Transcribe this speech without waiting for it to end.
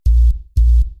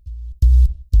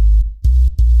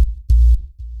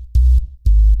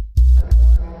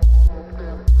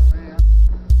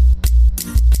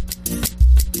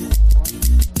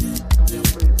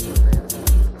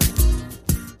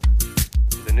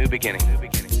beginning.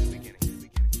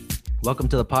 Welcome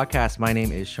to the podcast. My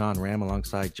name is Sean Ram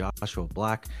alongside Joshua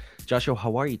Black. Joshua,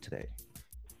 how are you today?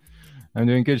 I'm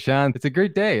doing good, Sean. It's a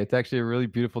great day. It's actually a really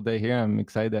beautiful day here. I'm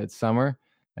excited that it's summer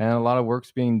and a lot of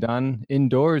work's being done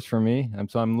indoors for me.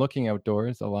 So I'm looking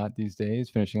outdoors a lot these days,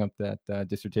 finishing up that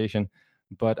dissertation.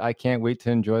 But I can't wait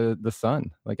to enjoy the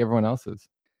sun like everyone else is.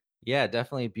 Yeah,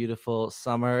 definitely a beautiful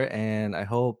summer, and I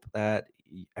hope that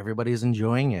everybody's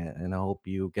enjoying it. And I hope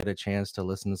you get a chance to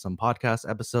listen to some podcast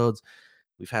episodes.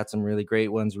 We've had some really great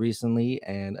ones recently.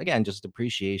 And again, just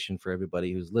appreciation for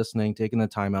everybody who's listening, taking the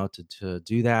time out to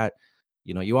do that.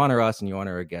 You know, you honor us and you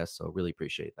honor our guests. So really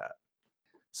appreciate that.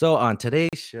 So on today's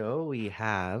show, we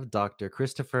have Dr.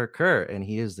 Christopher Kerr, and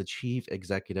he is the Chief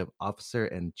Executive Officer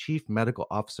and Chief Medical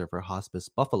Officer for Hospice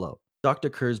Buffalo. Dr.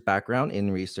 Kerr's background in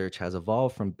research has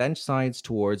evolved from bench science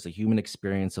towards the human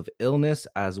experience of illness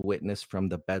as witnessed from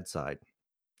the bedside,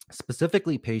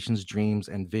 specifically patients' dreams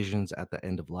and visions at the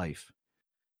end of life.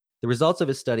 The results of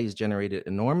his studies generated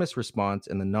enormous response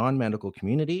in the non-medical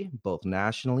community, both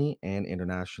nationally and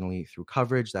internationally, through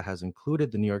coverage that has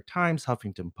included the New York Times,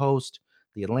 Huffington Post,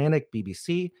 The Atlantic,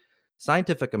 BBC,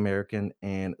 Scientific American,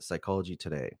 and Psychology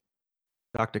Today.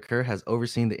 Dr. Kerr has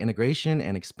overseen the integration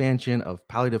and expansion of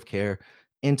palliative care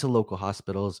into local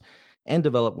hospitals and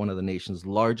developed one of the nation's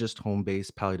largest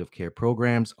home-based palliative care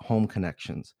programs, Home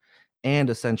Connections, and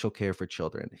essential care for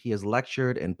children. He has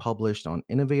lectured and published on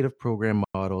innovative program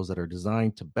models that are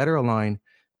designed to better align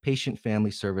patient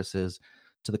family services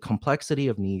to the complexity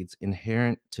of needs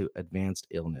inherent to advanced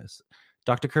illness.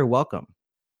 Dr. Kerr, welcome.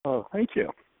 Oh, thank you.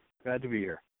 Glad to be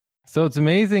here. So it's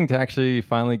amazing to actually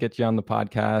finally get you on the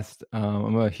podcast.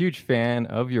 I'm a huge fan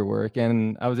of your work,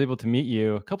 and I was able to meet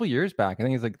you a couple years back. I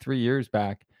think it's like 3 years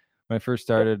back when I first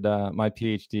started my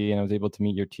PhD, and I was able to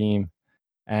meet your team.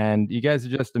 And you guys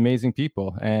are just amazing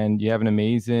people, and you have an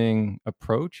amazing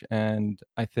approach. And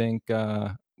I think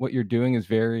what you're doing is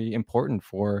very important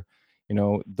for,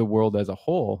 the world as a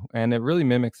whole. And it really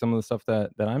mimics some of the stuff that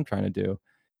I'm trying to do.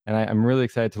 And I'm really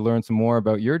excited to learn some more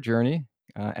about your journey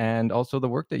and also the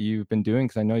work that you've been doing,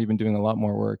 because I know you've been doing a lot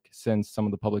more work since some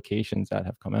of the publications that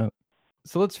have come out.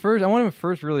 So I want to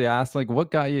first really ask, like,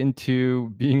 what got you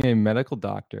into being a medical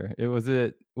doctor? Was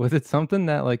it something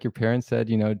that like your parents said,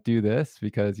 do this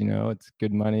because, it's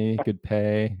good money, good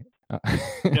pay?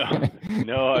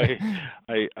 No,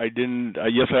 I didn't.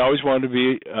 Yes, I always wanted to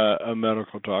be a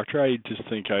medical doctor. I just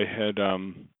think I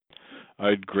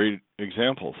had great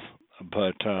examples,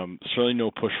 but certainly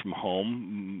no push from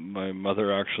home. My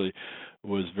mother actually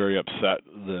was very upset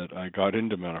that I got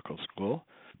into medical school.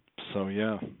 So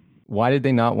yeah. Why did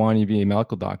they not want you to be a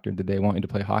medical doctor? Did they want you to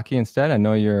play hockey instead? I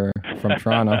know you're from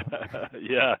Toronto.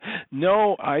 Yeah.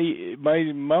 No,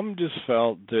 my mom just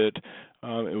felt that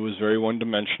it was very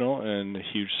one-dimensional and a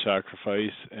huge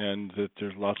sacrifice, and that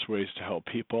there's lots of ways to help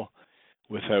people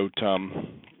without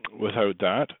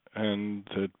that, and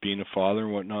that being a father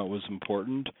and whatnot was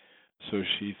important. So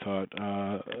she thought,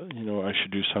 I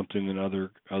should do something other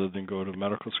than go to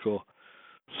medical school.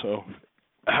 So.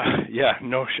 Yeah,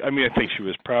 no, I think she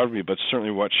was proud of me, but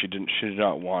certainly she did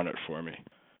not want it for me.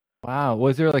 Wow.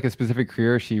 Was there like a specific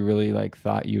career she really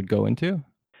thought you'd go into?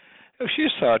 She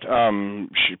just thought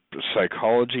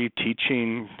psychology,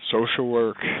 teaching, social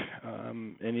work,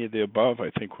 any of the above,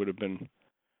 I think she would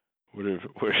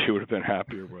have been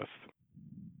happier with.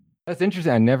 That's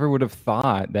interesting. I never would have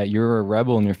thought that you're a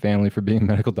rebel in your family for being a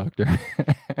medical doctor.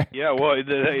 Yeah, well,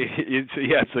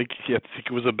 it's like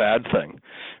it was a bad thing.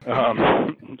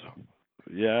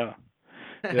 Yeah.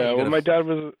 Well, my dad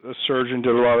was a surgeon,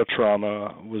 did a lot of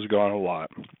trauma, was gone a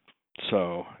lot,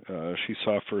 so she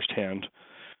saw firsthand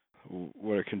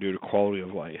what it can do to quality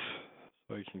of life.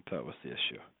 So I think that was the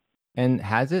issue. And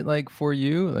has it for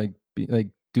you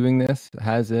doing this,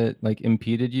 has it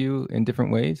impeded you in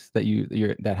different ways that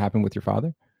happened with your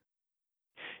father?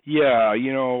 Yeah,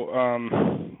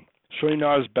 certainly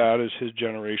not as bad as his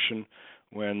generation,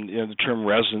 when the term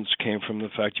residence came from the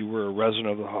fact you were a resident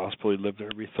of the hospital. You lived there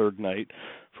every third night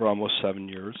for almost 7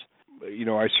 years.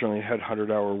 I certainly had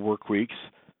 100-hour work weeks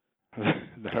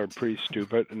that are pretty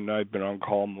stupid, and I've been on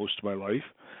call most of my life.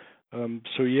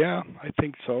 So yeah, I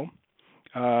think so.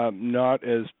 Not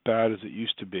as bad as it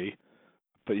used to be.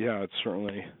 But yeah, it's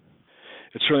certainly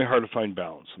hard to find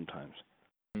balance sometimes.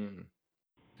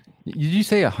 Did you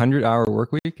say 100-hour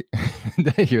work week?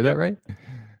 Did I hear that right?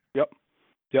 Yep.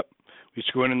 We used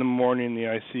to go in the morning in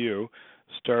the ICU,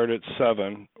 start at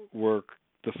 7, work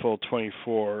the full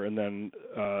 24, and then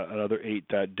another 8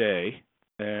 that day.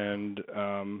 And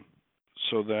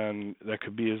so then that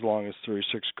could be as long as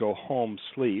 36. Go home,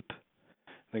 sleep,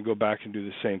 then go back and do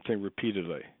the same thing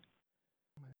repeatedly.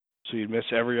 So you'd miss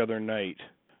every other night.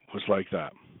 Was like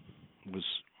that. Was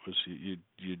you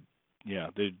yeah,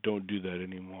 they don't do that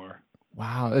anymore.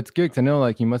 Wow, that's good. 'Cause I know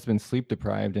like you must have been sleep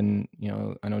deprived, and I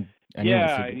know anyone's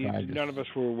Yeah, sleep deprived. none of us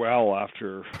were well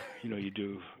after you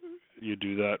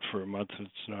do that for a month.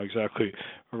 It's not exactly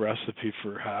a recipe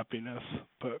for happiness,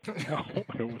 but no,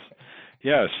 it was.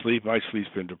 Yeah, sleep. My sleep's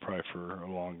been deprived for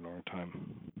a long, long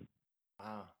time.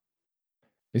 Wow.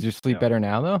 Is your sleep Yeah. better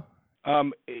now though?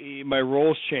 My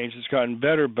role's changed. It's gotten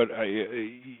better, but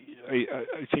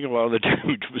I think a lot of the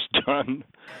damage was done.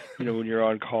 When you're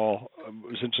on call,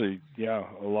 essentially, yeah,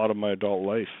 a lot of my adult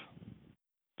life.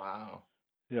 Wow.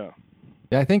 Yeah.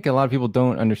 Yeah, I think a lot of people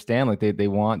don't understand. Like they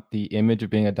want the image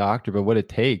of being a doctor, but what it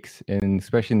takes, and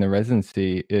especially in the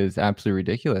residency, is absolutely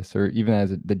ridiculous. Or even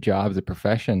as the job as a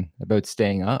profession, about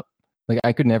staying up. Like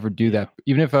I could never do that.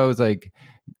 Even if I was like,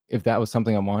 if that was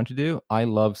something I wanted to do, I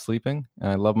love sleeping and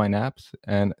I love my naps,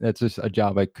 and that's just a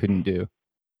job I couldn't do.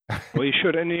 Well, you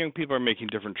should. And young people are making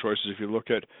different choices. If you look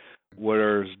at what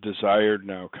is desired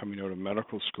now coming out of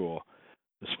medical school,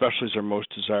 the specialties are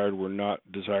most desired were not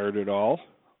desired at all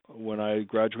when I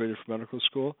graduated from medical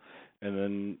school. And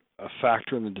then a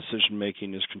factor in the decision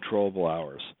making is controllable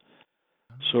hours.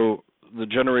 So the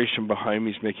generation behind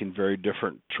me is making very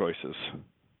different choices.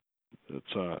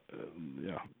 It's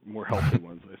more healthy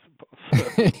ones, I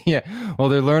suppose. Yeah. Well,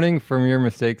 they're learning from your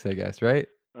mistakes, I guess, right?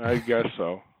 I guess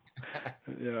so.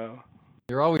 Yeah.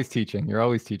 You're always teaching. You're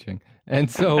always teaching. And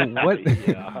so what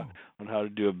yeah, on how to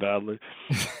do it badly.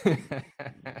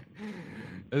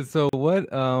 So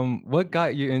what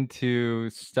got you into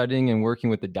studying and working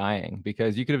with the dying?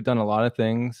 Because you could have done a lot of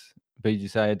things, but you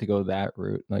decided to go that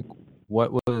route. Like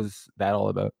what was that all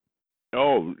about?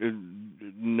 Oh,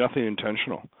 nothing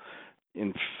intentional.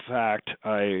 In fact,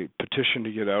 I petitioned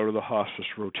to get out of the hospice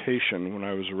rotation when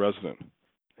I was a resident,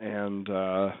 and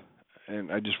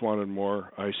I just wanted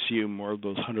more ICU, more of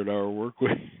those 100-hour work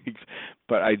weeks.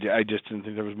 But I just didn't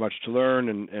think there was much to learn,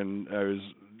 and I was,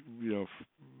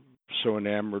 so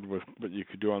enamored with what you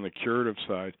could do on the curative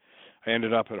side. I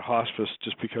ended up at hospice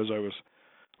just because I was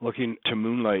looking to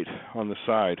moonlight on the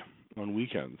side on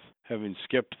weekends, having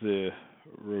skipped the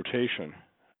rotation.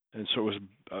 And so it was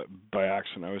by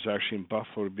accident. I was actually in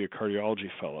Buffalo to be a cardiology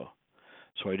fellow.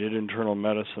 So I did internal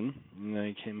medicine, and then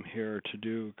I came here to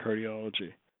do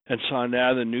cardiology. And saw an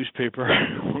ad in the newspaper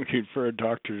looking for a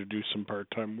doctor to do some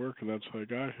part-time work, and that's how I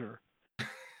got here.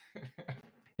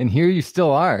 And here you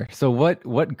still are. So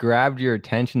what grabbed your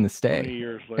attention to stay? 20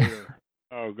 years later.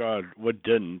 Oh, God, what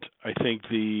didn't? I think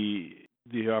the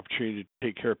opportunity to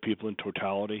take care of people in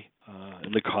totality,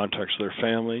 in the context of their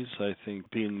families. I think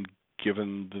being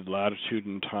given the latitude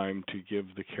and time to give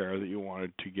the care that you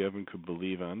wanted to give and could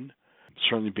believe in.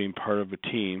 Certainly being part of a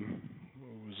team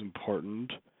was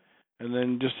important. And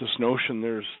then just this notion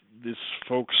these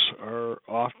folks are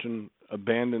often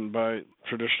abandoned by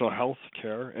traditional health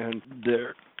care, and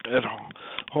they're at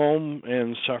home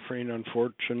and suffering,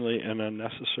 unfortunately and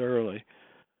unnecessarily.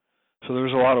 So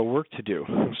there's a lot of work to do,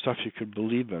 stuff you could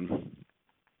believe in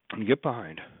and get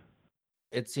behind.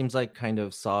 It seems like kind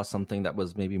of saw something that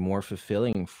was maybe more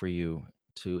fulfilling for you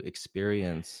to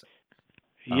experience.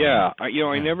 Yeah,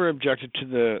 I never objected to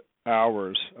the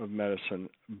hours of medicine,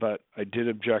 but I did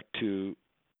object to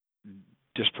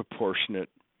disproportionate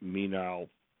menial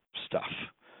stuff.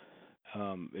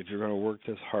 If you're going to work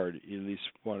this hard, you at least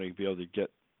want to be able to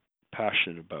get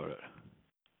passionate about it.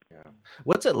 Yeah.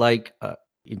 What's it like?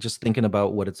 Just thinking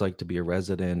about what it's like to be a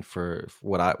resident for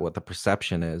what the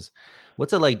perception is.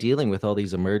 What's it like dealing with all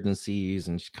these emergencies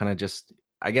and kind of just,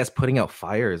 I guess, putting out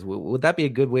fires? Would that be a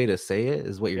good way to say it?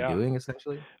 Is what you're doing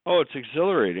essentially? Oh, it's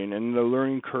exhilarating, and the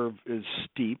learning curve is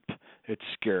steep. It's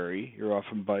scary. You're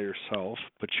often by yourself,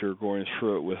 but you're going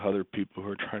through it with other people who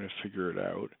are trying to figure it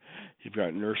out. You've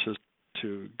got nurses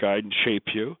to guide and shape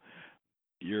you.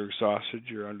 You're exhausted.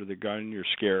 You're under the gun. You're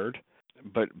scared,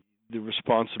 but the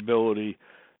responsibility,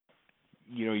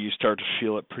 you start to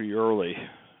feel it pretty early,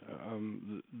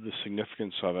 the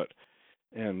significance of it,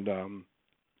 and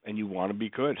you want to be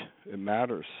good. It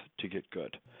matters to get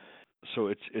good. So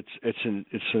I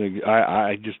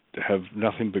just have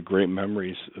nothing but great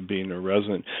memories of being a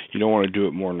resident. You don't want to do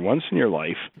it more than once in your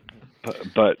life,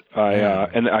 but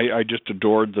I just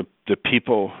adored the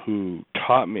people who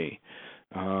taught me.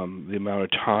 The amount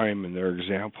of time and their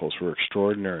examples were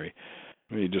extraordinary.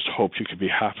 You just hoped you could be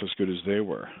half as good as they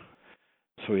were.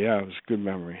 So yeah, it was a good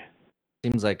memory.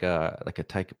 Seems like a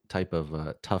type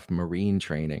of tough Marine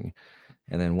training,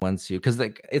 And then once you, because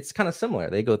like it's kind of similar,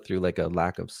 they go through like a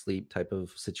lack of sleep type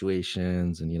of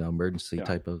situations and emergency Yeah.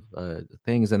 type of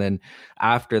things. And then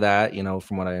after that,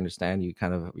 from what I understand, you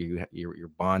kind of you're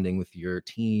bonding with your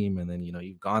team, and then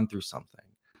you've gone through something.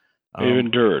 You've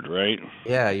endured, right?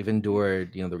 Yeah, you've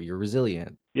endured. You're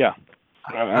resilient. Yeah,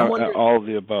 I'm wondering. all of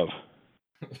the above.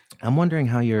 I'm wondering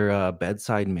how your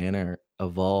bedside manner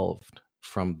evolved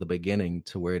from the beginning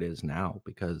to where it is now,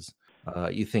 because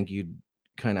you think you'd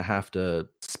kind of have to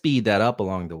speed that up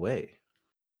along the way.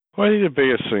 Well, I think the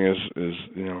biggest thing is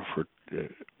for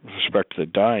with respect to the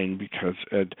dying, because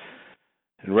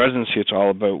in residency it's all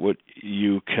about what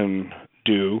you can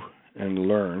do and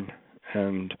learn,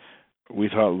 and we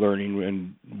thought learning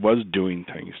and was doing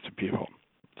things to people.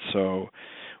 So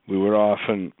we would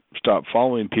often stop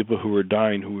following people who were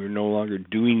dying, who we were no longer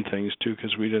doing things to,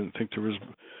 because we didn't think there was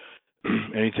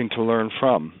anything to learn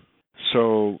from.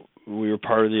 So we were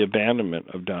part of the abandonment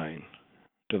of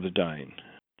the dying,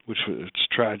 which it's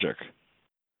tragic.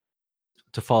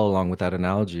 To follow along with that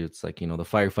analogy, it's like the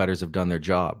firefighters have done their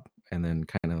job, and then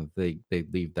kind of they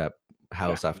leave that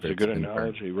house after it's a good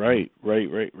analogy. Right.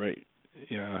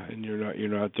 Yeah, and you're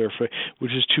not there for,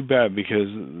 which is too bad, because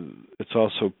it's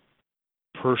also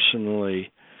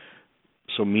personally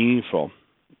so meaningful.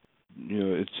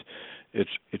 It's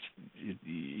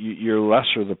you're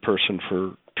lesser the person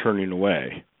for turning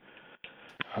away,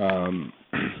 and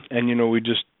we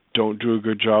just don't do a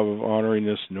good job of honoring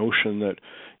this notion that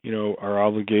our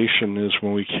obligation is,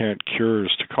 when we can't cure,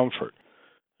 is to comfort.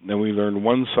 And then we learn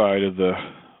one side of the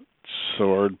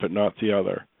sword but not the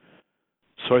other.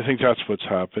 So I think that's what's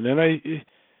happened, and I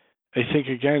think,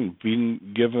 again,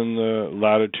 being given the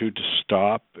latitude to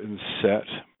stop and sit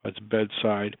at the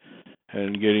bedside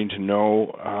and getting to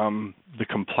know the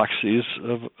complexities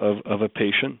of a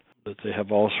patient, that they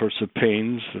have all sorts of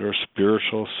pains that are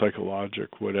spiritual,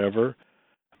 psychological, whatever,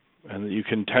 and that you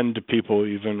can tend to people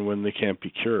even when they can't be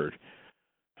cured.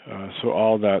 So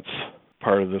all that's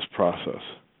part of this process.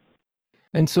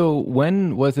 And so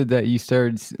when was it that you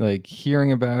started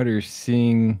hearing about or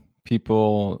seeing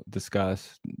people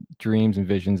discuss dreams and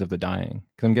visions of the dying?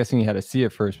 Because I'm guessing you had to see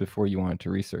it first before you wanted to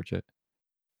research it.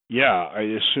 Yeah,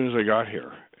 as soon as I got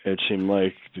here, it seemed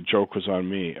like the joke was on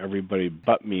me. Everybody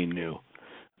but me knew.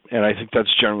 And I think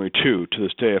that's generally true to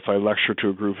this day. If I lecture to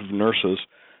a group of nurses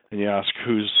and you ask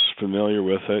who's familiar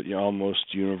with it,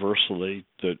 almost universally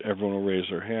that everyone will raise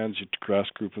their hands. You ask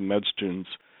a group of med students,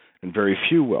 and very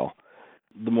few will.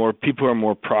 The more people are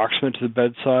more proximate to the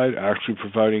bedside, actually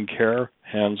providing care,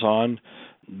 hands-on,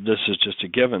 this is just a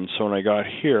given. So when I got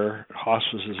here,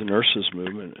 hospice is a nurses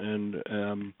movement, and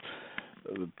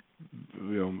it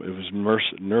was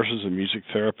nurses and music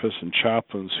therapists and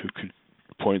chaplains who could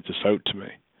point this out to me.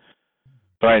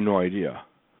 But I had no idea.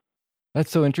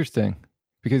 That's so interesting,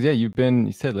 because you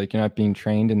said you're not being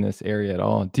trained in this area at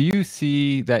all. Do you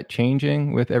see that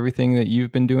changing with everything that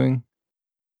you've been doing?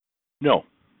 No.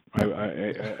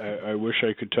 I wish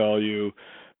I could tell you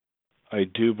I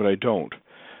do, but I don't.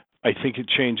 I think it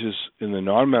changes in the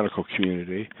non-medical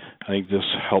community. I think this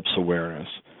helps awareness.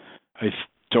 I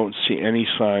don't see any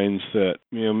signs that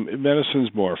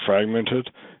medicine's more fragmented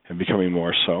and becoming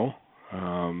more so.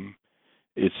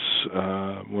 It's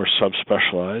more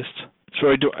subspecialized. So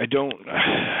I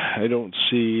don't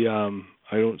see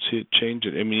it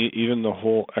changing. I mean, even the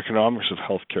whole economics of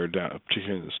healthcare,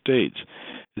 particularly in the States,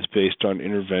 is based on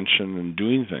intervention and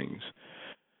doing things.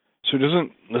 So it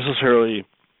doesn't necessarily.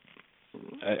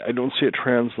 I don't see it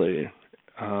translating.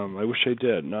 I wish I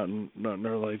did. Not in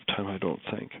our lifetime, I don't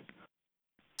think.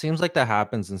 Seems like that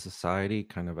happens in society,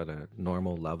 kind of at a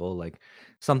normal level. Like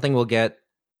something will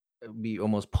be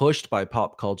almost pushed by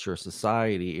pop culture,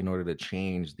 society, in order to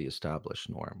change the established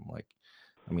norm. Like,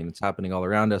 I mean, it's happening all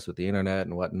around us with the internet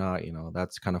and whatnot.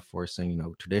 That's kind of forcing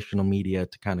traditional media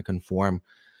to kind of conform.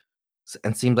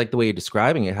 And seems like the way you're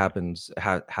describing it happens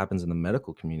in the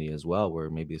medical community as well, where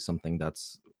maybe something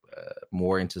that's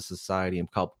more into society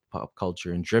and pop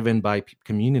culture and driven by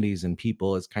communities and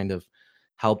people is kind of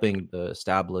helping the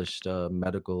established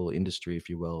medical industry, if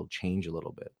you will, change a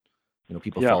little bit.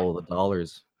 People follow the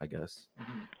dollars, I guess.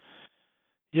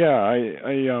 Yeah, I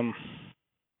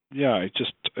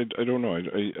don't know.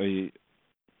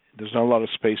 There's not a lot of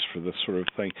space for this sort of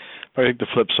thing. But I think the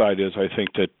flip side is, I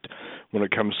think that when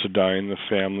it comes to dying, the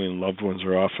family and loved ones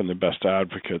are often the best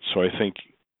advocates. So I think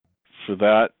for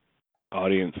that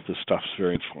audience, this stuff's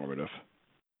very informative.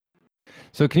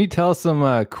 So can you tell us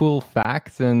some cool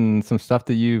facts and some stuff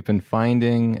that you've been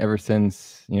finding ever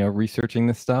since, researching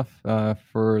this stuff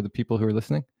for the people who are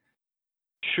listening?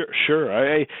 Sure.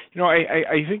 I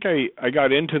think I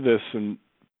got into this and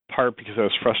part because I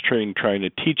was frustrating trying to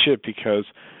teach it because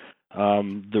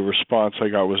the response I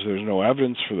got was there's no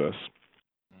evidence for this.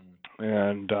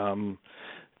 And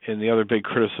the other big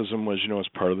criticism was, it's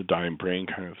part of the dying brain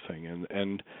kind of thing.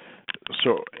 And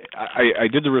so I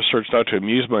did the research not to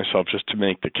amuse myself, just to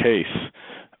make the case.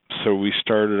 So we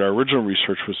started, our original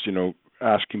research was,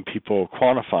 asking people,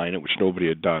 quantifying it, which nobody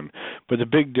had done. But the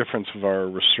big difference of our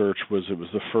research was it was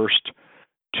the first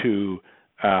to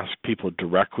ask people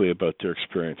directly about their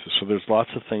experiences. So there's lots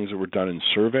of things that were done in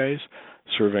surveys,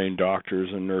 surveying doctors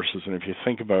and nurses. And if you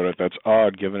think about it, that's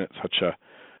odd given it's such a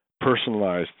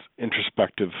personalized,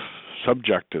 introspective,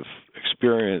 subjective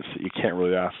experience that you can't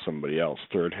really ask somebody else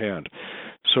third hand.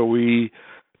 So we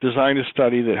designed a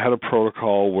study that had a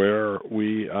protocol where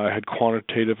we had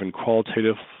quantitative and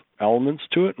qualitative elements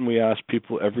to it, and we asked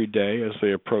people every day as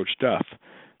they approach death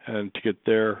and to get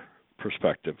their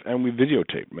perspective. And we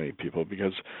videotape many people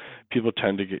because people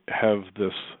tend to have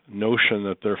this notion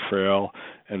that they're frail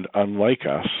and unlike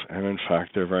us, and in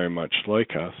fact they're very much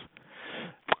like us.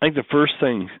 I think the first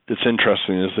thing that's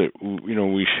interesting is that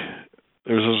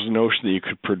there's this notion that you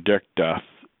could predict death,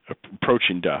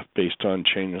 approaching death, based on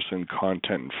changes in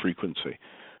content and frequency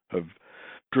of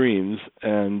dreams,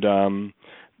 and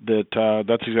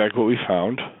that's exactly what we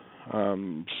found.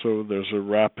 So there's a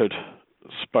rapid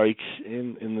spike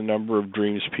in the number of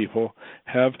dreams people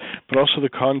have, but also the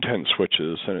content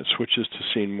switches, and it switches to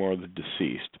seeing more of the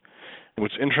deceased. And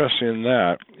what's interesting in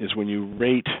that is when you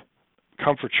rate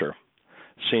comforture,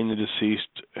 seeing the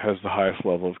deceased has the highest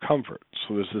level of comfort.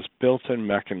 So there's this built-in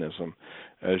mechanism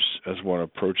as one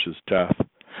approaches death.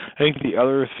 I think the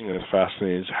other thing that's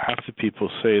fascinating is half the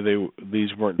people say these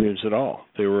weren't dreams at all.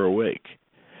 They were awake.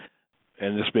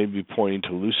 And this may be pointing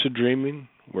to lucid dreaming,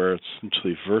 where it's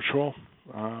essentially virtual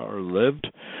or lived,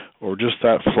 or just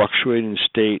that fluctuating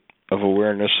state of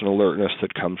awareness and alertness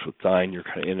that comes with dying. You're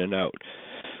kind of in and out.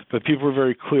 But people were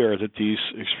very clear that these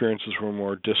experiences were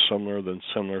more dissimilar than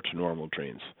similar to normal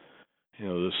dreams.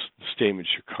 This statement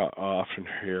you often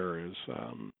hear is,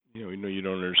 you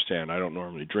don't understand. I don't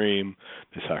normally dream.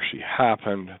 This actually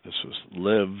happened. This was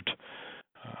lived.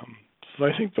 So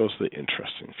I think those are the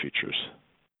interesting features.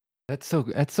 That's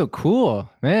so cool,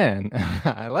 man.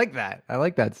 I like that. I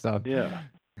like that stuff. Yeah.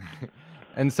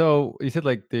 And so you said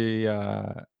like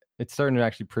it's starting to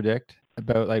actually predict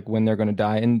about like when they're going to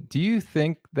die. And do you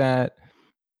think that,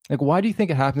 like, why do you think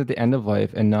it happens at the end of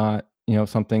life and not,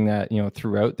 something that,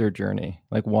 throughout their journey?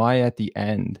 Like, why at the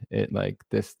end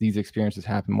these experiences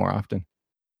happen more often?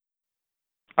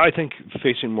 I think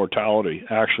facing mortality,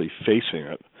 actually facing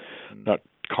it, not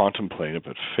contemplating it,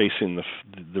 but facing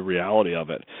the reality of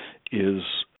it, is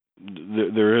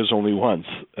there is only once,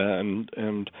 and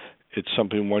it's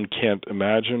something one can't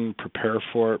imagine, prepare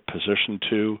for it, position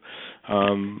to.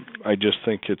 I just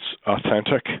think it's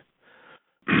authentic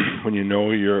when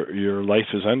your life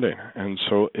is ending, and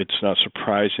so it's not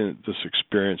surprising that this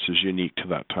experience is unique to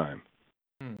that time.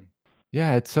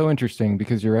 Yeah, it's so interesting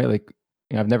because you're right. Like,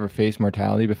 I've never faced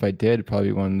mortality, but if I did, probably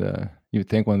you would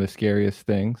think one of the scariest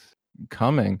things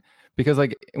coming, because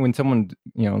like when someone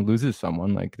loses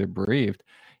someone, like they're bereaved,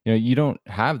 you don't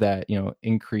have that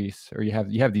increase, or you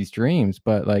have these dreams,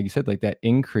 but like you said, like that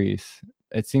increase,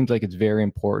 it seems like it's very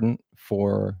important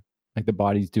for like the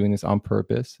body's doing this on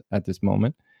purpose at this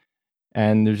moment.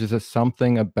 And there's just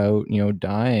something about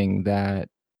dying that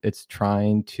it's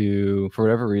trying to, for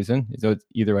whatever reason, so it's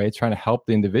either way, it's trying to help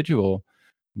the individual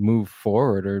move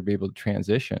forward or be able to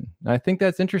transition. And I think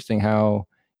that's interesting how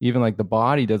even like the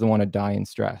body doesn't want to die in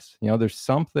stress. There's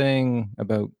something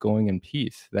about going in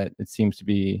peace that it seems to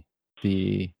be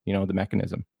the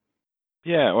mechanism.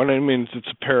 Yeah, well, I mean, it's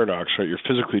a paradox, right? You're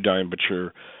physically dying, but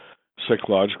you're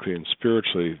psychologically and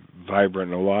spiritually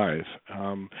vibrant and alive.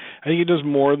 I think it does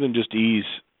more than just ease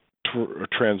a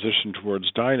transition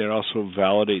towards dying. It also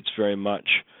validates very much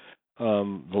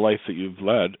the life that you've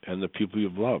led and the people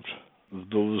you've loved.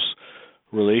 Those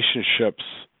relationships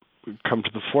come to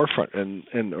the forefront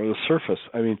and or the surface.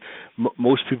 I mean,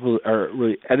 most people are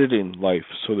really editing life,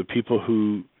 so the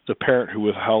parent who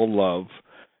withheld love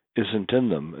isn't in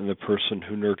them, and the person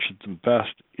who nurtured them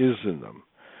best is in them.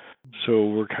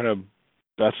 So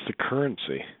that's the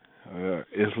currency,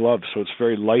 is love. So it's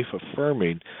very life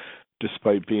affirming,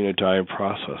 despite being a dying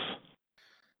process.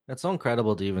 That's so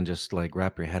incredible to even just like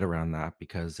wrap your head around that,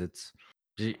 because it's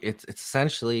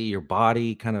essentially your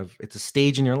body it's a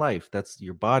stage in your life. That's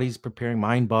your body's preparing,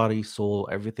 mind, body, soul,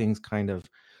 everything's kind of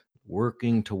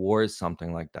working towards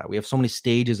something like that. We have so many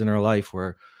stages in our life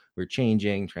where we're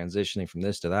changing, transitioning from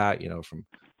this to that, from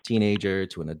teenager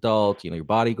to an adult, your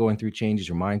body going through changes,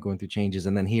 your mind going through changes.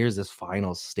 And then here's this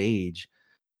final stage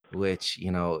which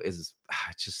is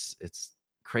it's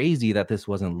crazy that this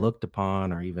wasn't looked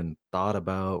upon or even thought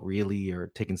about really or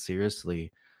taken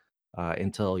seriously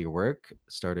until your work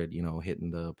started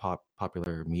hitting the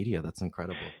popular media. That's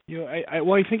incredible.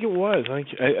 I think it was. I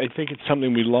think it's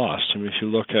something we lost. I mean, if you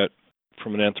look at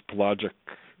from an anthropologic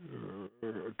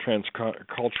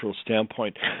transcultural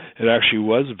standpoint, it actually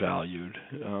was valued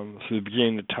from the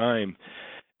beginning of time.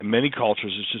 In many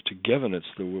cultures, it's just a given. It's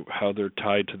how they're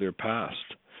tied to their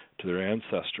past, to their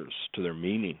ancestors, to their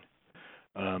meaning.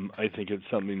 I think it's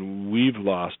something we've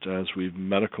lost as we've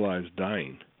medicalized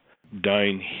dying.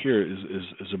 Dying here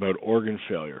is about organ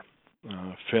failure,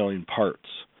 failing parts.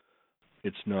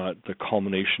 It's not the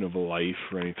culmination of a life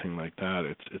or anything like that.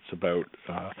 It's about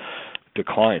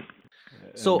decline.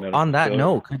 So on that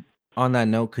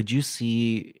note, could you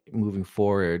see moving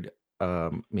forward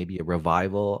maybe a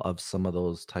revival of some of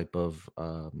those type of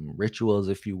rituals,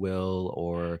 if you will,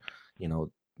 or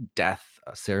death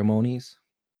ceremonies?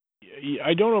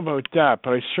 I don't know about that,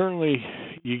 but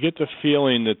you get the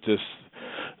feeling that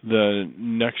the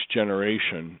next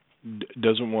generation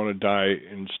doesn't want to die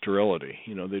in sterility.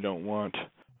 They don't want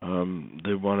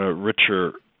they want a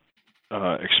richer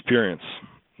experience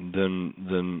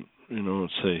than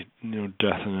let's say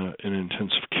death in an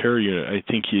intensive care unit. I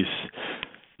think you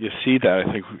see that.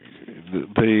 I think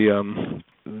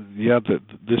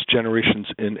this generation's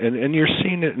and you're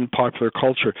seeing it in popular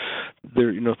culture.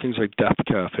 There, things like Death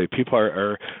Cafe. People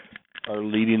are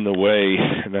leading the way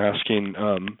and asking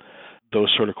those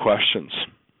sort of questions.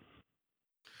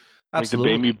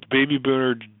 Absolutely. Like the baby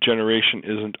boomer generation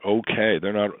isn't okay.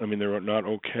 They're not. I mean, they're not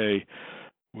okay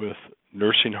with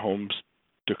nursing homes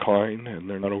decline, and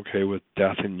they're not okay with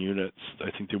death in units.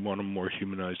 I think they want a more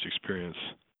humanized experience.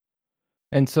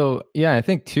 And so, yeah, I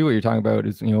think too what you're talking about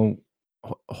is,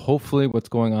 hopefully what's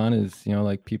going on is,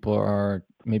 like people are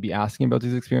maybe asking about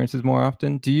these experiences more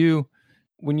often. Do you,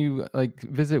 when you like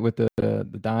visit with the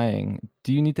dying,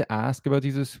 do you need to ask about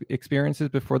these experiences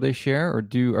before they share, or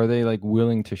are they like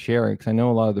willing to share? Because I know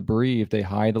a lot of the bereaved, they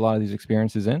hide a lot of these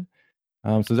experiences in.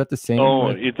 So is that the same? Oh,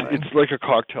 it's like a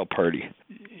cocktail party.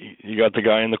 You got the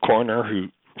guy in the corner who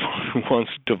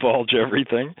wants to divulge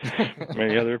everything.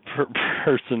 Any other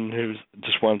person who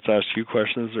just wants to ask you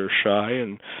questions are shy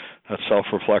and that's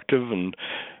self-reflective. And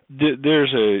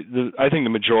I think the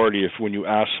majority, if when you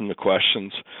ask them the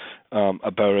questions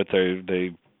about it,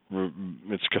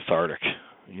 it's cathartic,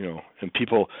 And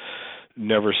people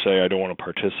never say I don't want to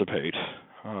participate.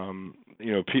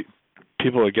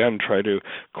 People again try to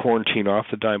quarantine off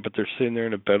the dying, but they're sitting there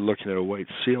in a bed looking at a white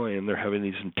ceiling, and they're having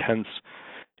these intense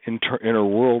inner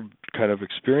world kind of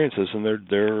experiences, and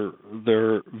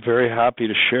they're very happy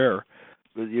to share.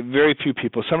 Very few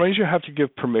people. Sometimes you have to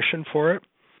give permission for it,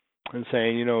 and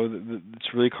saying,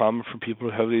 it's really common for people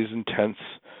to have these intense,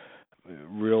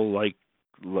 real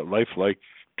life-like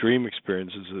dream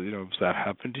experiences. Has that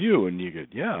happened to you? And you get,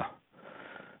 yeah,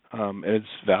 and it's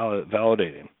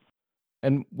validating.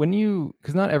 And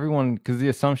because not everyone, because the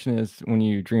assumption is when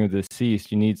you dream of the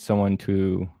deceased, you need someone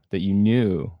that you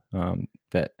knew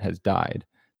that has died.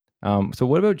 So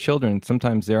what about children?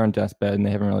 Sometimes they're on deathbed and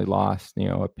they haven't really lost,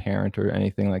 a parent or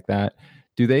anything like that.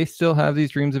 Do they still have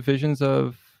these dreams of visions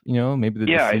of, maybe the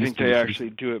deceased? Yeah, I think they actually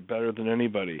do it better than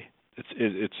anybody.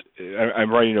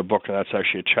 I'm writing a book, and that's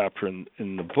actually a chapter in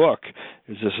the book.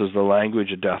 This is the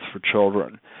language of death for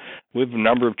children. We have a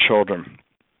number of children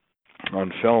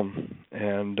on film,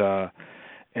 and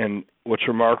what's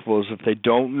remarkable is if they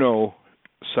don't know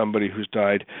somebody who's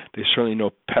died, they certainly know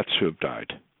pets who have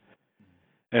died.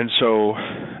 And so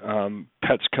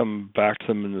pets come back to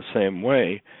them in the same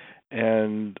way,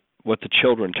 and what the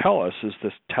children tell us is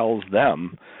this tells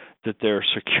them that they're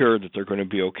secure, that they're going to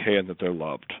be okay, and that they're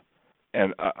loved.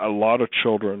 And a lot of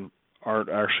children aren't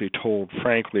actually told,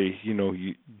 frankly,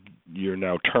 you're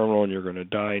now terminal and you're going to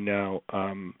die now.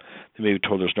 They may be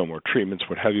told there's no more treatments,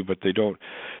 what have you, but they don't.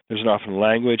 There's often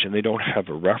language, and they don't have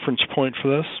a reference point for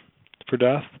this, for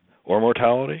death or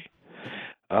mortality.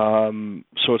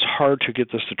 So it's hard to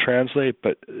get this to translate,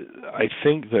 but I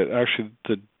think that actually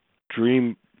the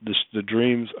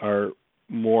dreams are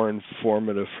more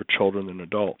informative for children than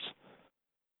adults.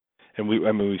 And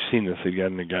we've seen this again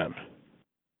and again.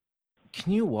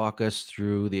 Can you walk us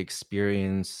through the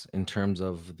experience in terms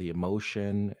of the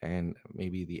emotion and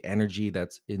maybe the energy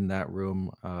that's in that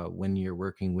room when you're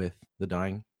working with the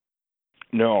dying?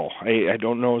 No, I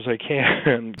don't know as I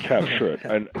can capture it,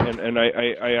 and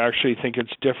I actually think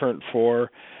it's different for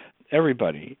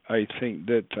everybody. I think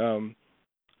that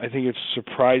I think it's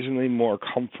surprisingly more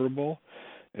comfortable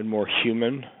and more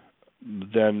human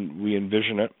than we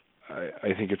envision it.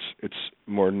 I think it's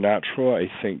more natural. I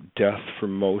think death for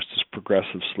most is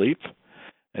progressive sleep.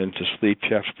 And to sleep,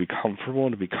 you have to be comfortable.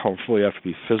 And to be comfortable, you have to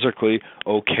be physically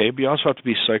okay, but you also have to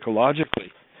be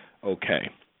psychologically okay.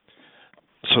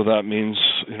 So that means,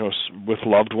 with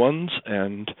loved ones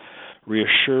and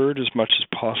reassured as much as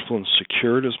possible and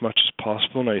secured as much as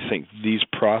possible. And I think these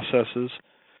processes,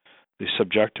 the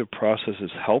subjective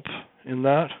processes, help in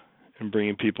that and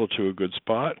bringing people to a good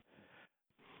spot.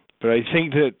 But I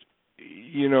think that,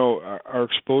 our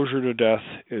exposure to death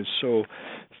is so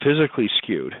physically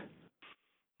skewed.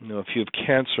 If you have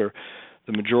cancer,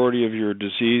 the majority of your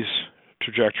disease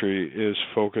trajectory is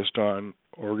focused on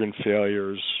organ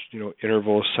failures,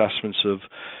 interval assessments of,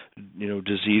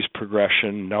 disease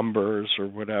progression, numbers or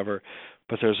whatever.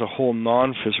 But there's a whole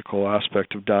non-physical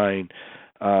aspect of dying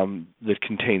that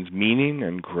contains meaning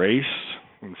and grace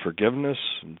and forgiveness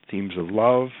and themes of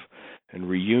love and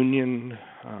reunion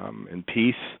and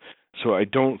peace. So I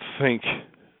don't think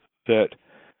that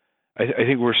I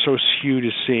think we're so skewed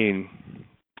to seeing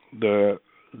the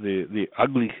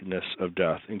ugliness of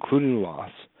death, including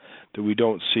loss, that we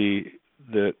don't see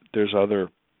that there's other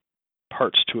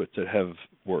parts to it that have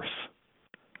worth.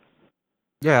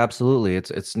 Yeah, absolutely.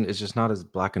 It's just not as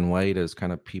black and white as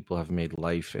kind of people have made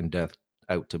life and death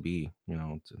out to be.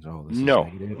 This is No.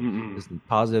 negative, Mm-mm. this is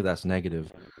positive, that's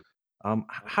negative.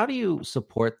 How do you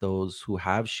support those who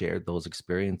have shared those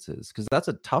experiences? Because that's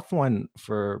a tough one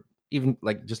for even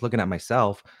like just looking at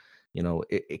myself.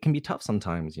 It can be tough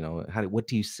sometimes. What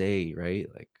do you say, right?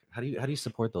 Like, how do you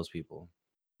support those people?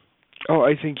 Oh,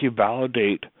 I think you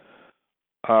validate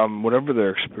whatever their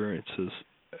experience is.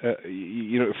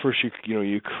 First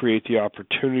you create the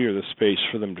opportunity or the space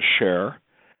for them to share,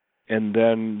 and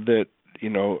then that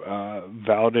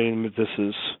validating that this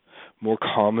is more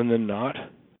common than not.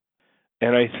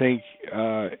 And I think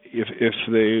if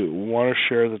they want to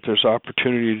share, that there's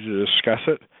opportunity to discuss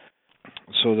it,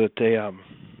 so that they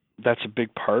that's a big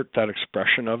part. That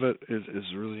expression of it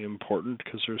is really important,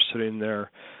 because they're sitting there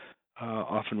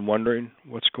often wondering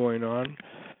what's going on.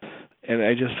 And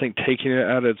I just think taking it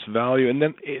at its value, and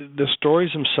then the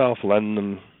stories themselves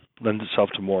lend itself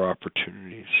to more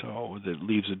opportunity. So that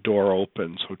leaves a door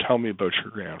open. So tell me about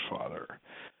your grandfather,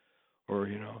 or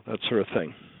that sort of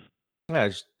thing.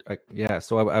 Yeah,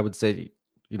 so I would say,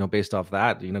 based off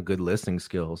that, good listening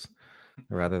skills,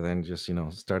 rather than just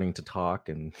starting to talk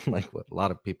and like what a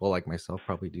lot of people like myself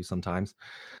probably do sometimes.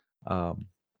 Um,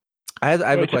 I have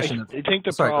a question. I think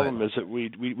the Sorry, go ahead. problem is that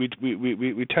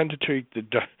we tend to treat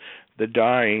the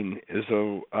dying as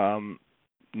though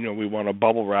we want to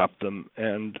bubble wrap them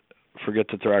and forget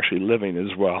that they're actually living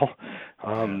as well.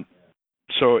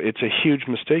 So it's a huge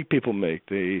mistake people make.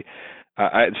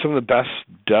 Some of the best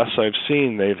deaths I've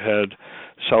seen, they've had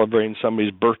celebrating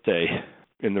somebody's birthday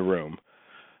in the room,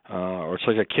 or it's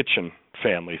like a kitchen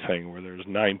family thing where there's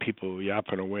 9 people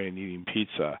yapping away and eating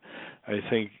pizza. I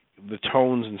think the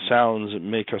tones and sounds that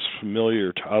make us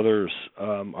familiar to others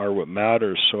are what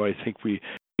matters. So I think we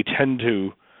tend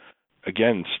to,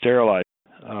 again, sterilize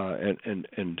and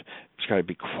it's got to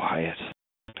be quiet,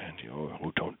 and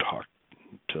don't talk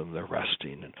to them, they're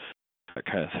resting, and that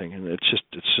kind of thing. And it's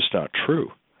just not true.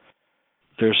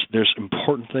 There's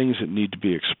important things that need to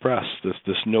be expressed.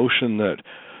 This notion that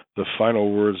the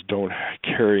final words don't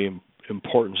carry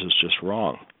importance is just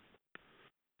wrong.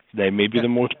 They may be the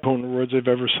most potent words I've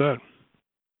ever said.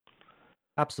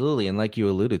 Absolutely, and like you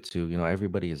alluded to,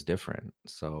 everybody is different.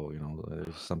 So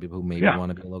there's some people who maybe want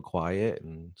to be a little quiet,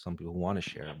 and some people who want to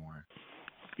share more.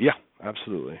 Yeah,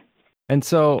 absolutely. And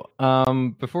so,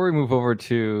 before we move over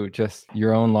to just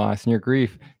your own loss and your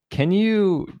grief, can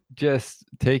you just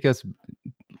take us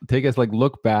like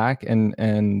look back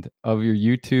and of your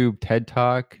YouTube TED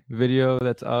Talk video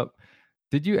that's up?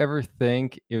 Did you ever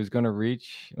think it was going to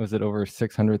reach, was it over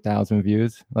 600,000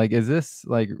 views? Like, is this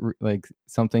like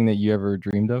something that you ever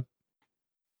dreamed of?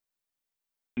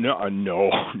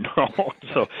 No.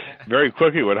 So very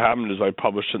quickly what happened is I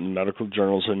published it in the medical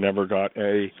journals and never got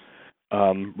a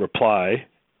reply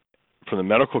from the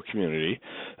medical community,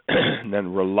 and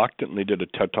then reluctantly did a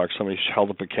TED Talk. Somebody held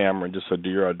up a camera and just said, do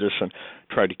your audition.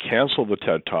 Tried to cancel the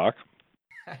TED Talk.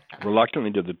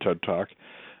 Reluctantly did the TED Talk.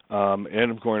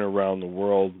 Ended up going around the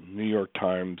world, New York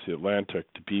Times, The Atlantic,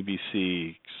 the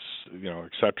BBC,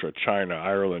 et cetera, China,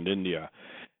 Ireland, India,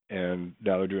 and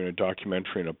now they're doing a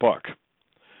documentary and a book.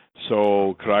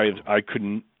 So I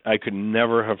could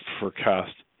never have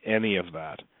forecast any of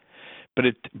that.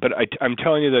 But I'm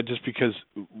telling you that just because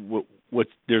what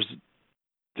there's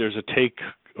a take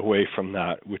away from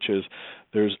that, which is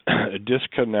there's a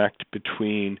disconnect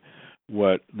between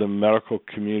what the medical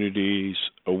community's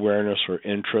awareness or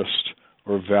interest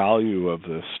or value of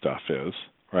this stuff is,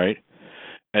 right?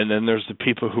 And then there's the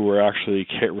people who are actually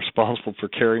responsible for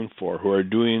caring for, who are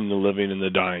doing the living and the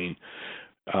dying,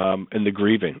 and the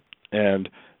grieving. And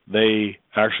they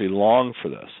actually long for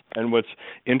this. And what's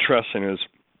interesting is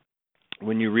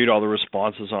when you read all the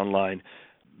responses online,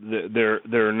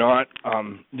 they're not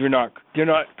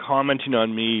commenting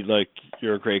on me like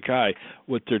you're a great guy.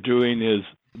 What they're doing is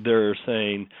they're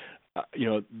saying,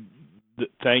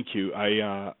 thank you.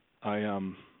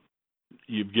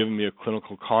 You've given me a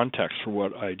clinical context for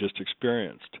what I just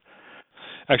experienced.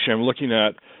 Actually, I'm looking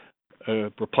at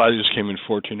a reply that just came in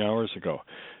 14 hours ago.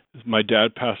 My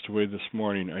dad passed away this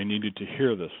morning. I needed to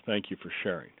hear this. Thank you for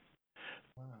sharing.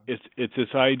 Wow. It's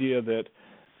this idea that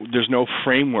there's no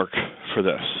framework for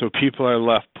this, so people are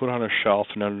left put on a shelf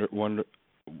and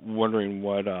wondering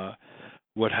what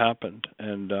happened,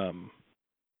 and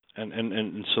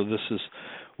so this is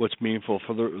what's meaningful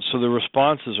for the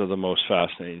responses are the most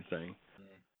fascinating thing.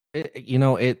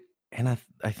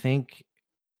 I think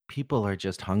people are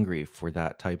just hungry for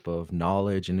that type of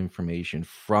knowledge and information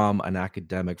from an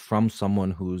academic, from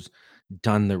someone who's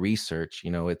done the research.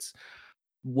 It's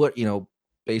what,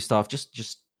 based off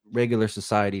just regular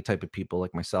society type of people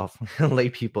like myself, lay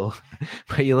people.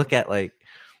 But you look at like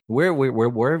where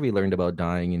have we learned about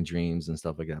dying and dreams and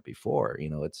stuff like that before?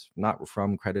 It's not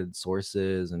from credited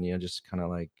sources, and just kind of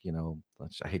like,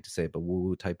 I hate to say it, but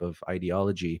woo type of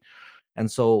ideology. And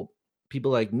so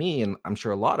people like me, and I'm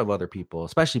sure a lot of other people,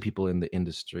 especially people in the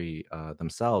industry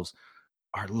themselves,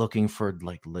 are looking for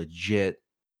like legit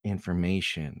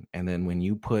information. And then when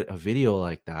you put a video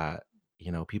like that,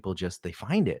 people they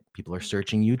find it. People are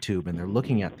searching YouTube and they're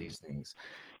looking at these things.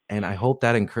 And I hope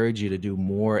that encourages you to do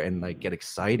more and like get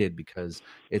excited, because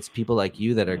it's people like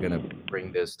you that are going to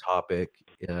bring this topic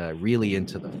really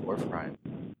into the forefront.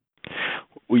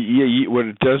 Well, yeah, what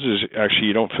it does is actually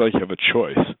you don't feel like you have a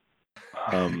choice.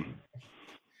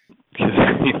 Because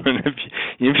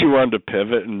if you wanted to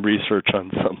pivot and research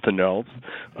on something else,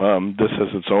 this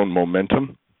has its own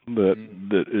momentum that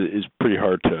is pretty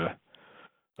hard to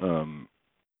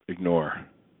ignore.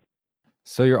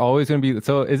 So you're always going to be.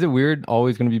 So is it weird?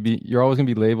 Always going to be. You're always going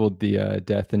to be labeled the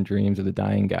death and dreams of the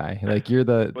dying guy. Like you're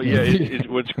the. Well, yeah.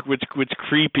 What's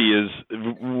creepy is,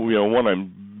 one,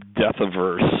 I'm death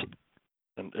averse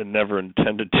and never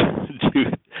intended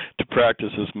to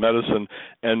practice this medicine.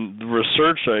 And the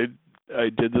research I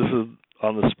did, this is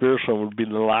on the spiritual, would be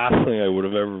the last thing I would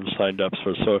have ever signed up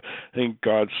for. So I think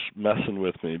God's messing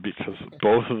with me, because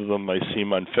both of them I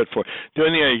seem unfit for. The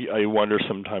only thing I wonder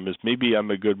sometimes is maybe I'm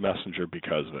a good messenger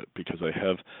because of it, because I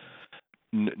have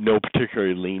no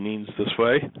particular leanings this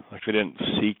way. Like I didn't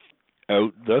seek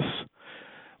out this.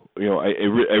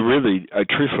 I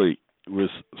truthfully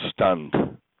was stunned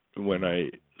when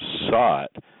I saw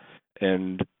it.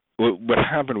 And what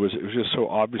happened was, it was just so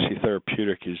obviously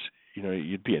therapeutic.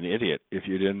 You'd be an idiot if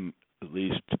you didn't at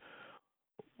least,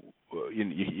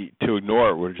 to ignore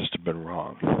it would just have been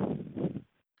wrong.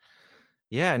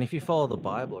 Yeah, and if you follow the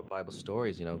Bible or Bible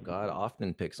stories, God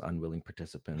often picks unwilling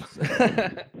participants.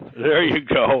 There you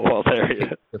go. Well, there you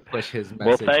go. To push his message.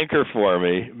 Well, thank her for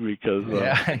me, because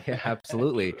yeah,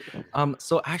 absolutely.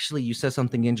 So actually, you said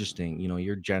something interesting.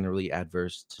 You're generally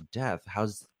adverse to death.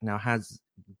 Has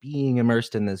being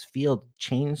immersed in this field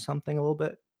changed something a little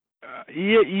bit?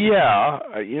 Yeah.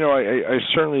 I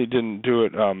certainly didn't do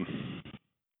it.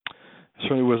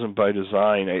 Certainly wasn't by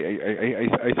design.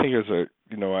 I think as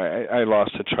I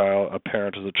lost a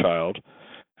parent as a child,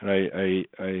 and I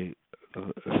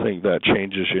think that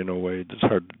changes you in a way that's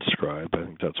hard to describe. I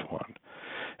think that's one.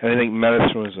 And I think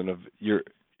medicine was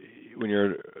when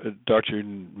you're a doctor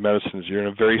in medicine, you're in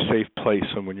a very safe place,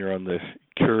 and when you're on the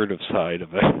curative side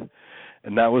of it,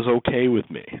 and that was okay with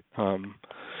me.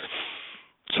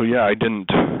 So yeah, I didn't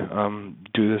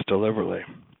do this deliberately.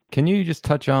 Can you just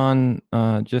touch on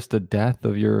just the death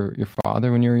of your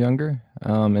father when you were younger,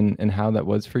 and how that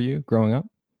was for you growing up?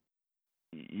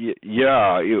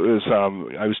 Yeah, it was.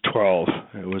 I was 12.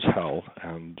 It was hell,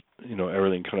 and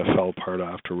everything kind of fell apart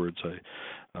afterwards. I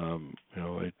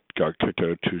got kicked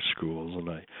out of 2 schools, and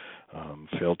I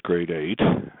failed grade 8,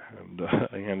 and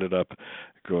I ended up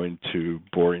going to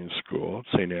boarding school at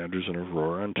St. Andrews in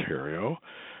Aurora, Ontario.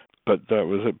 But that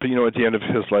was it. But at the end of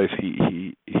his life,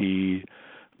 he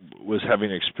was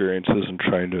having experiences and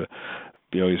trying to,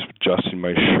 he's adjusting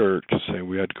my shirt because saying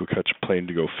we had to go catch a plane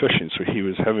to go fishing. So he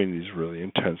was having these really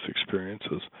intense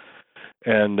experiences.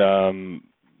 And, I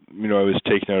was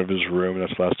taken out of his room, and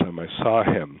that's the last time I saw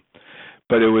him.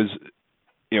 But it was,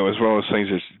 it was one of those things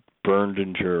that's burned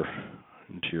into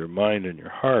your mind and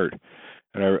your heart.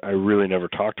 And I really never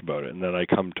talked about it. And then I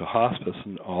come to hospice,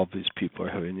 and all of these people are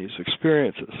having these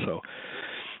experiences. So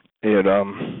it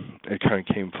kind of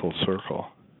came full circle.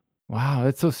 Wow,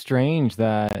 it's so strange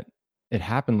that it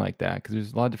happened like that, because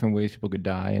there's a lot of different ways people could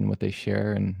die and what they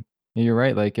share. And you're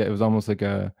right, like it was almost like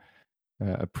a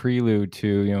prelude to,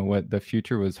 you know, what the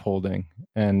future was holding.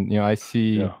 And, you know, I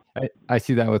see I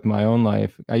see that with my own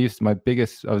life. I was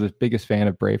the biggest fan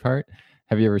of Braveheart.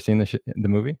 Have you ever seen the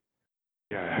movie?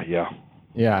 Yeah.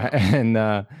 Yeah,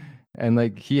 and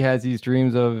like he has these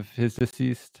dreams of his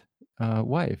deceased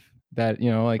wife that,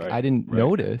 you know, like I didn't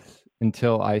notice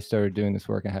until I started doing this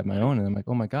work. I had my own, and I'm like,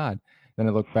 oh my God. Then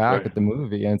I look back at the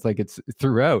movie, and it's like it's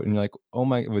throughout, and you're like, oh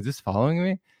my, was this following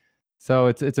me? So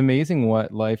it's amazing what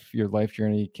your life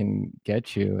journey can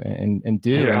get you and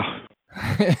do. Yeah.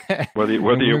 And whether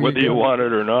you want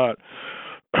it or not.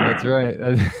 That's right.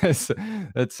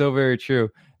 That's so very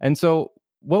true. And so,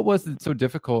 what was it so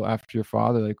difficult after your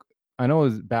father? Like, I know it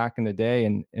was back in the day,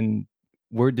 and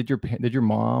where did your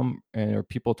mom or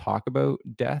people talk about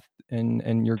death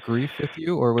and your grief with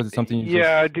you, or was it something you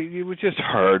just... it was just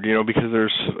hard, you know, because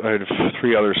I had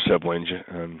 3 other siblings,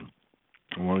 and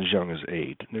one as young as 8.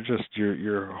 And they're just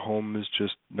your home is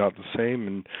just not the same,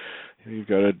 and you've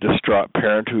got a distraught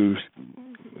parent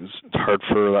it's hard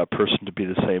for that person to be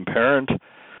the same parent.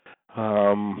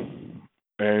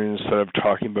 And instead of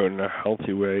talking about it in a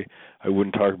healthy way, I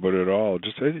wouldn't talk about it at all.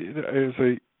 Just as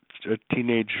a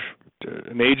teenage,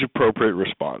 an age-appropriate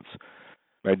response.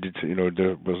 I did, you know,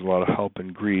 there was a lot of help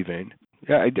in grieving.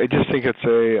 Yeah, I just think it's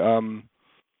you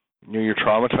know, you're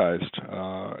traumatized,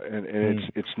 and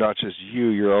it's not just you.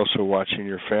 You're also watching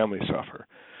your family suffer.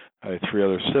 I had 3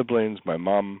 other siblings, my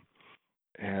mom,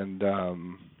 and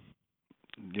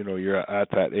you know, you're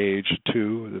at that age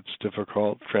too. That's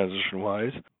difficult,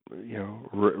 transition-wise. You know,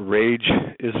 rage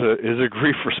is a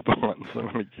grief response.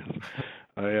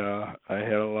 I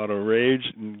had a lot of rage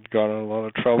and got in a lot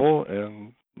of trouble,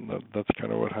 and that's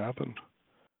kind of what happened.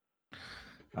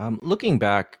 Looking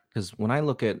back, because when I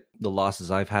look at the losses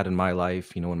I've had in my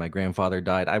life, you know, when my grandfather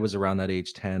died, I was around that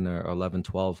age, 10 or 11,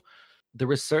 12. There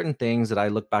were certain things that I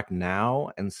look back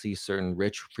now and see certain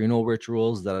rich funeral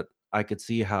rituals that I could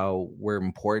see how were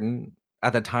important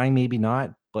at the time, maybe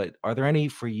not. But are there any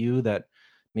for you that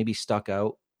maybe stuck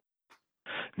out?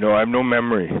 No, I have no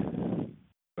memory.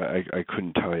 I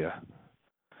couldn't tell you.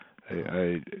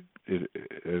 I've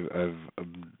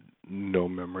no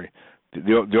memory.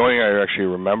 The only thing I actually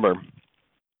remember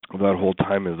of that whole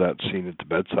time is that scene at the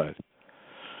bedside.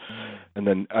 And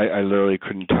then I literally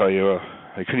couldn't tell you.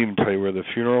 I couldn't even tell you where the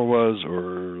funeral was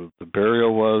or the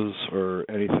burial was or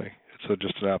anything. It's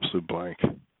just an absolute blank.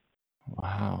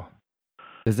 Wow.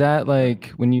 Does that,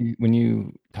 like, when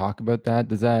you talk about that,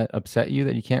 does that upset you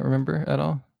that you can't remember at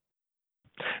all?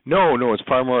 No, it's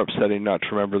far more upsetting not to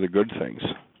remember the good things.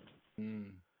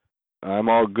 I'm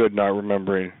all good not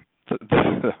remembering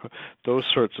those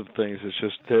sorts of things. It's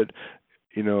just that,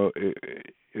 you know,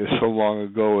 it's so long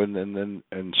ago, and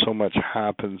so much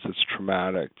happens that's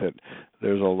traumatic that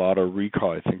there's a lot of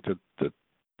recall, I think, that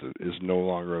is no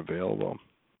longer available,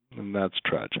 and that's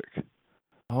tragic.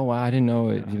 Oh wow, I didn't know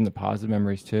it, even the positive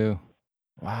memories too.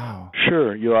 Wow.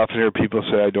 Sure, you often hear people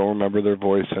say, I don't remember their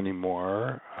voice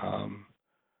anymore.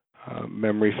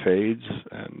 Memory fades,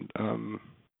 and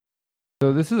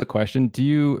so this is a question: do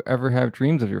you ever have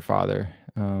dreams of your father,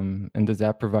 and does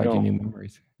that provide you new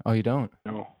memories? Oh, you don't?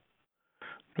 No.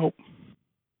 Nope.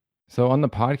 So on the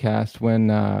podcast, when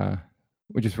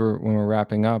we're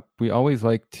wrapping up, we always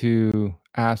like to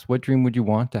ask, what dream would you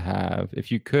want to have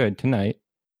if you could tonight,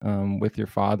 with your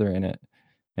father in it,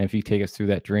 and if you take us through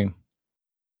that dream.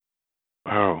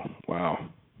 Oh, wow.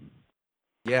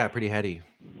 Yeah, pretty heady.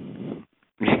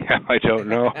 Yeah, I don't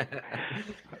know.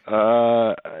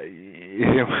 I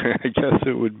guess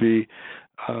it would be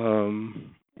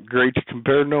great to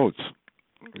compare notes.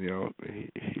 You know,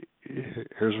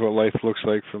 here's what life looks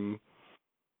like from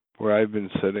where I've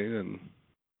been sitting, and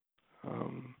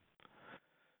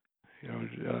you know,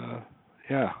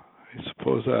 yeah, I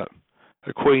suppose that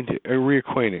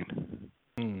reacquainting.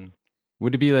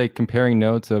 Would it be like comparing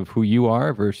notes of who you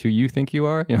are versus who you think you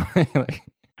are? You know, like...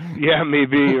 Yeah,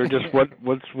 maybe, or just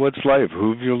what's life?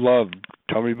 Who have you loved?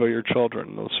 Tell me about your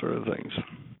children. Those sort of things.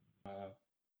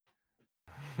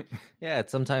 Yeah,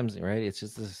 it's sometimes, right? It's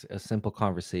just a simple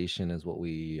conversation is what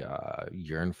we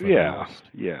yearn for. Yeah, most,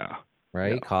 yeah.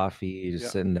 Right? Yeah. Coffee,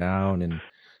 just sitting down and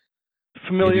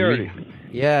familiarity.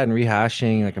 And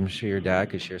rehashing. Like, I'm sure your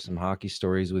dad could share some hockey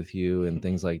stories with you and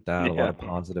things like that. Yeah. A lot of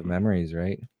positive memories,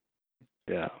 right?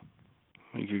 Yeah,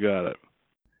 I think you got it.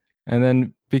 And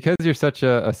then, because you're such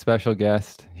a special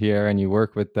guest here and you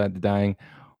work with the dying,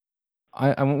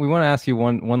 We want to ask you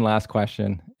one last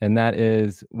question, and that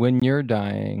is, when you're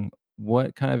dying,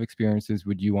 what kind of experiences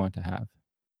would you want to have?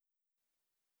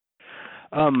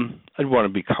 I'd want to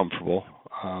be comfortable.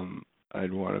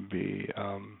 I'd want to be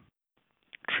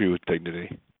treated with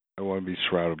dignity. I want to be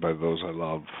surrounded by those I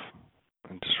love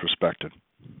and just respected.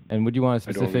 And would you want a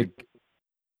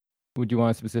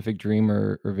specific dream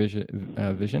or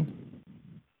vision?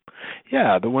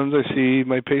 Yeah, the ones I see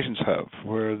my patients have,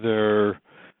 where they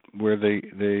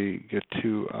get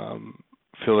to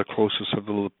feel the closest of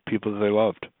the people that they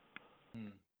loved.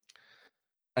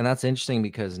 And that's interesting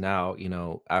because now,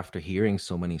 after hearing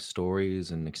so many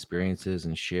stories and experiences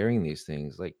and sharing these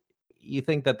things, like, you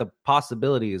think that the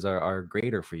possibilities are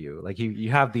greater for you. Like, you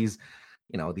have these,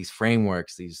 these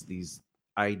frameworks, these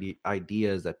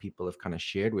ideas that people have kind of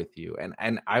shared with you.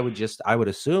 And I would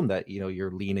assume that,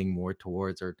 you're leaning more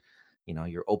towards, or,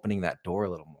 you're opening that door a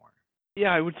little more.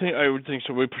 Yeah, I would think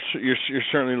so. You're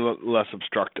certainly less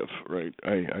obstructive, right?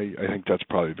 I think that's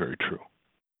probably very true.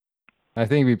 I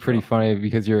think it'd be pretty funny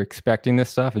because you're expecting this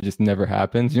stuff. It just never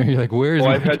happens. You're like, where's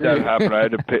I've had that happen. I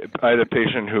had a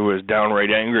patient who was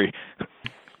downright angry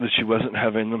that she wasn't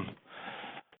having them.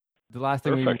 The last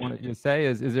thing we wanted you to say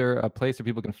is there a place where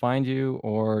people can find you,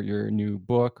 or your new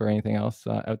book, or anything else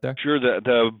out there? Sure.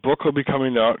 The book will be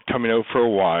coming out for a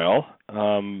while.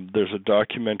 There's a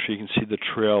documentary. You can see the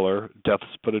trailer, Death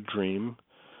is But a Dream,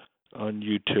 on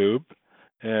YouTube,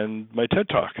 and my TED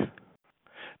Talk.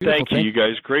 Beautiful. Thank you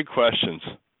guys. Great questions.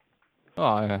 Oh,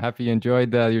 I'm happy you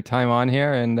enjoyed your time on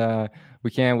here, and we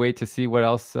can't wait to see what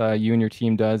else you and your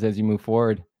team does as you move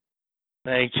forward.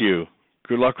 Thank you.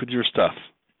 Good luck with your stuff.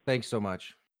 Thanks so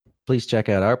much. Please check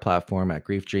out our platform at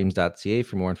griefdreams.ca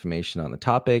for more information on the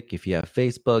topic. If you have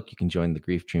Facebook, you can join the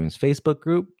Grief Dreams Facebook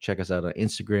group. Check us out on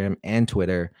Instagram and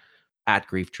Twitter at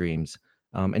Grief Dreams.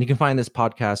 And you can find this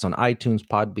podcast on iTunes,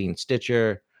 Podbean,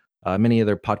 Stitcher, many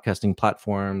other podcasting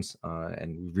platforms.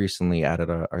 And we've recently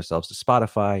added ourselves to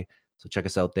Spotify. So check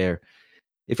us out there.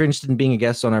 If you're interested in being a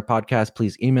guest on our podcast,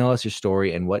 please email us your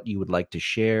story and what you would like to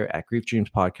share at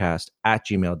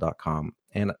griefdreamspodcast@gmail.com.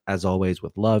 And as always,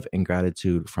 with love and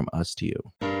gratitude from us to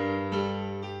you.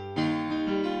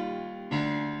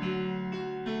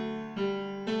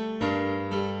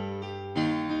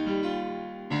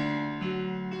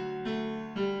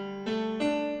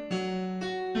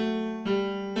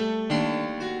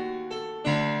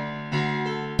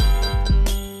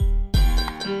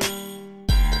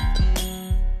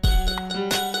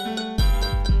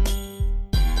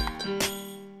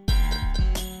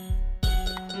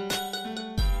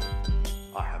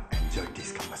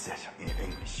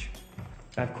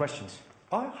 I have questions.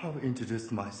 I have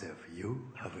introduced myself.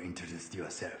 You have introduced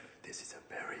yourself. This is a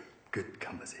very good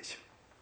conversation.